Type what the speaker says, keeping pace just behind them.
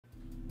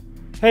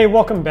Hey,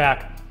 welcome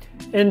back.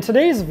 In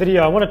today's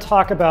video, I want to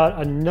talk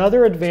about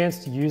another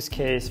advanced use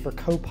case for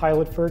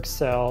Copilot for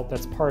Excel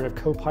that's part of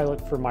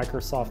Copilot for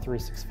Microsoft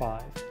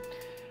 365.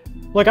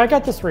 Look, I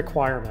got this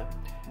requirement.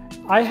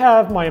 I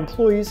have my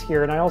employees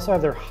here and I also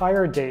have their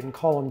hire date in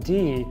column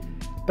D,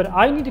 but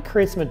I need to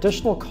create some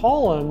additional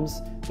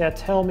columns that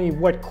tell me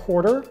what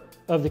quarter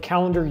of the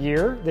calendar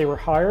year they were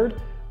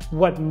hired,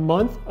 what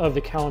month of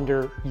the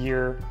calendar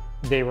year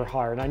they were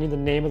hired. I need the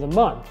name of the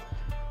month.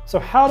 So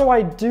how do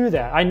I do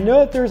that? I know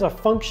that there's a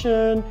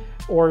function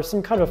or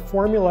some kind of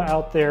formula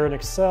out there in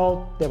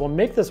Excel that will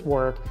make this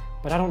work,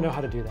 but I don't know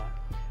how to do that.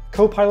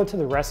 Copilot to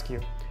the rescue.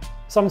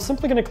 So I'm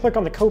simply going to click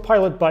on the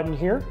Copilot button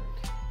here,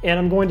 and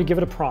I'm going to give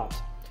it a prompt.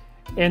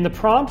 And the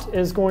prompt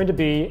is going to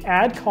be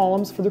add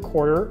columns for the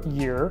quarter,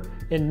 year,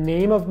 and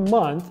name of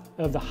month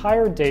of the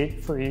hire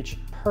date for each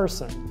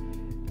person.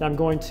 And I'm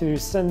going to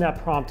send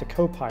that prompt to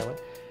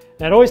Copilot.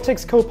 Now it always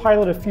takes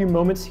Copilot a few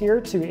moments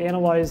here to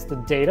analyze the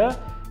data,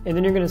 and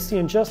then you're going to see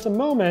in just a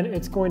moment,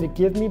 it's going to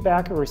give me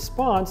back a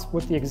response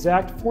with the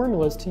exact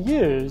formulas to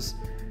use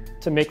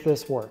to make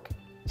this work.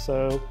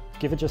 So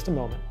give it just a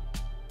moment.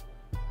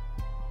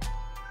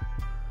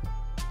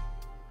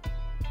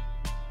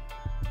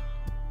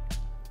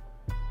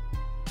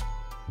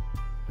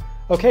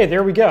 Okay,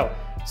 there we go.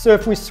 So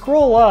if we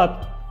scroll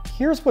up,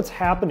 here's what's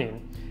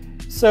happening.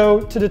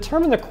 So to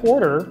determine the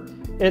quarter,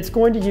 it's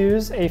going to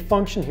use a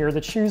function here, the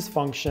choose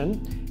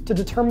function. To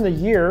determine the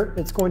year,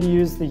 it's going to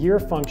use the year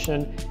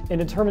function, and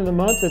determine the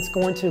month, it's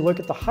going to look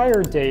at the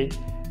hire date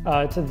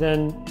to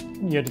then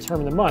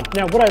determine the month.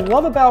 Now, what I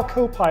love about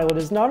Copilot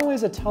is not only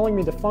is it telling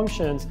me the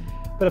functions,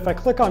 but if I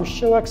click on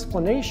Show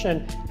Explanation,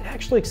 it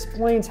actually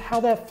explains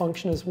how that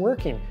function is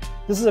working.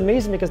 This is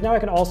amazing because now I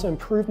can also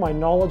improve my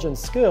knowledge and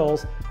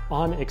skills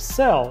on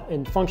Excel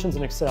and functions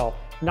in Excel,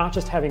 not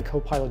just having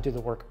Copilot do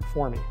the work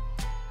for me.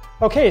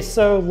 Okay,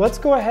 so let's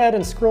go ahead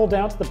and scroll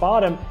down to the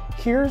bottom.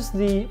 Here's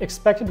the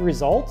expected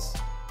results.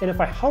 And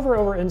if I hover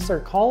over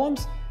Insert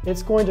Columns,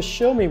 it's going to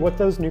show me what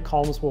those new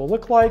columns will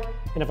look like.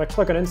 And if I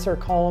click on Insert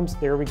Columns,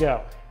 there we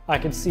go. I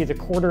can see the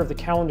quarter of the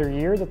calendar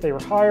year that they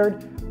were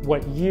hired,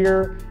 what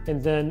year,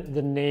 and then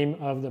the name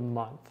of the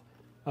month.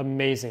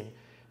 Amazing.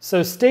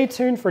 So stay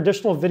tuned for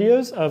additional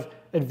videos of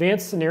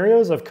advanced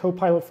scenarios of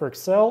Copilot for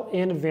Excel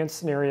and advanced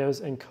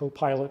scenarios in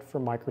Copilot for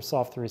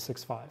Microsoft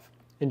 365.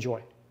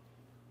 Enjoy.